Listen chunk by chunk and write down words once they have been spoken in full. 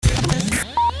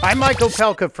I'm Michael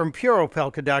Pelka from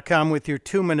PuroPelka.com with your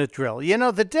 2-minute drill. You know,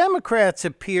 the Democrats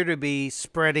appear to be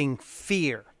spreading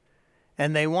fear,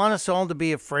 and they want us all to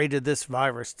be afraid of this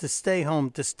virus, to stay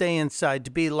home, to stay inside,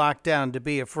 to be locked down, to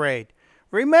be afraid.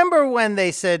 Remember when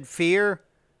they said fear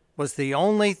was the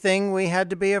only thing we had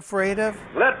to be afraid of?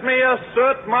 Let me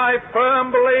assert my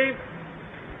firm belief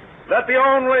that the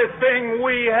only thing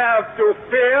we have to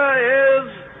fear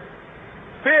is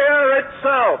fear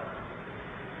itself.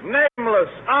 Nameless,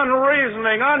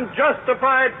 unreasoning,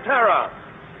 unjustified terror,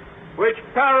 which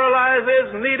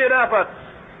paralyzes needed efforts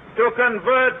to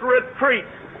convert retreat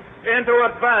into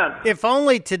advance. If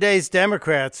only today's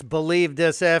Democrats believed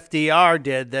as FDR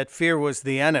did that fear was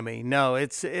the enemy. No,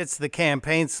 it's the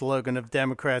campaign slogan of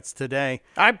Democrats today.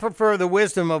 I prefer the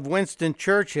wisdom of Winston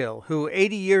Churchill, who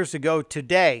 80 years ago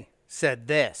today said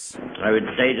this. I would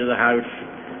say to the House,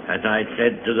 as I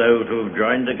said to those who have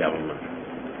joined the government,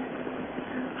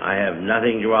 I have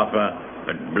nothing to offer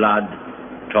but blood,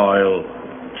 toil,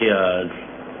 tears,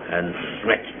 and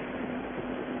sweat.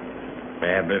 We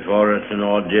have before us an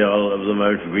ordeal of the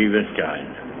most grievous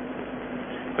kind.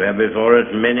 We have before us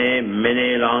many,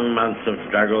 many long months of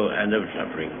struggle and of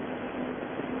suffering.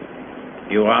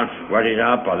 You ask, what is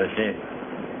our policy?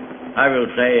 I will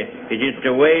say, it is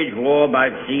to wage war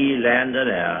by sea, land, and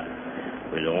air,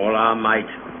 with all our might,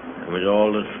 and with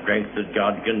all the strength that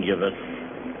God can give us,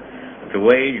 to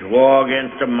wage war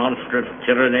against a monstrous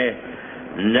tyranny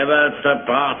never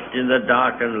surpassed in the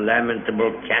dark and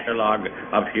lamentable catalogue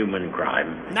of human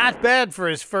crime. Not bad for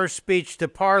his first speech to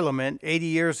Parliament 80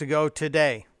 years ago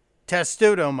today.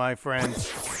 Testudo, my friends.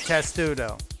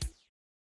 Testudo.